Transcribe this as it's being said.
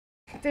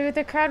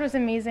The crowd was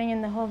amazing,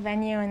 and the whole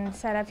venue and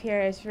setup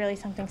here is really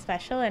something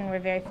special, and we're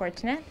very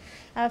fortunate.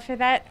 For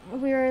that,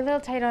 we were a little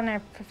tight on our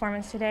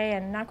performance today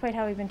and not quite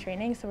how we've been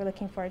training, so we're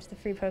looking forward to the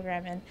free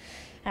program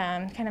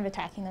and kind of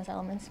attacking those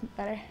elements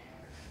better.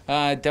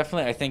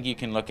 Definitely, I think you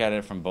can look at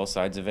it from both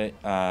sides of it.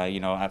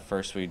 At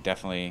first we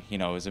definitely,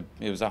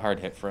 it was a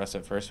hard hit for us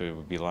at first. We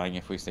would be lying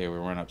if we say we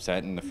weren't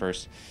upset in the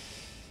first.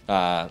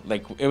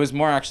 It was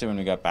more actually when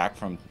we got back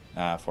from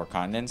Four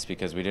Continents,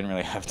 because we didn't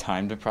really have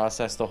time to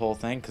process the whole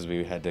thing because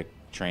we had to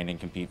train and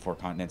compete Four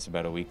Continents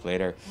about a week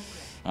later.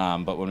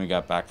 But when we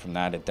got back from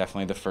that, it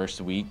definitely the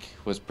first week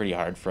was pretty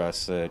hard for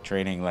us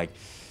training. Like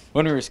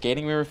when we were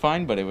skating, we were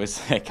fine, but it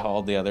was like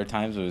all the other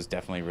times it was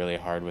definitely really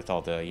hard with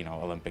all the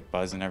Olympic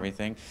buzz and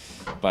everything.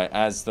 But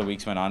as the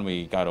weeks went on,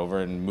 we got over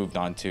and moved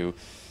on to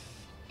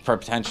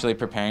potentially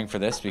preparing for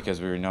this, because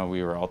we know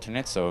we were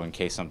alternates, so in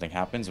case something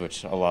happens,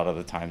 which a lot of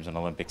the times in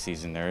Olympic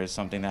season there is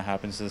something that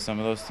happens to some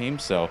of those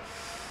teams. So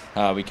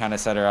we kind of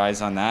set our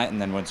eyes on that, and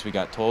then once we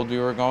got told we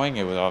were going,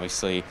 it was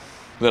obviously a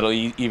little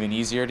even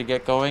easier to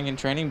get going in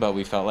training, but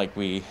we felt like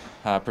we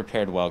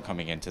prepared well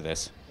coming into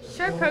this.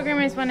 Short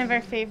program is one of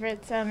our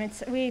favorites.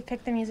 We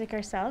pick the music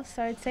ourselves,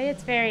 so I'd say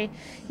it's very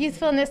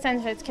youthful in the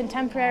sense that it's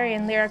contemporary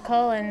and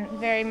lyrical and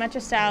very much a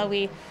style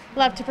we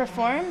love to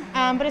perform.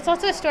 But it's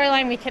also a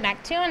storyline we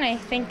connect to, and I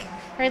think,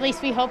 or at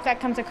least we hope, that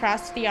comes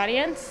across to the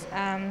audience.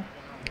 And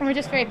we're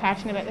just very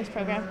passionate about this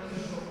program.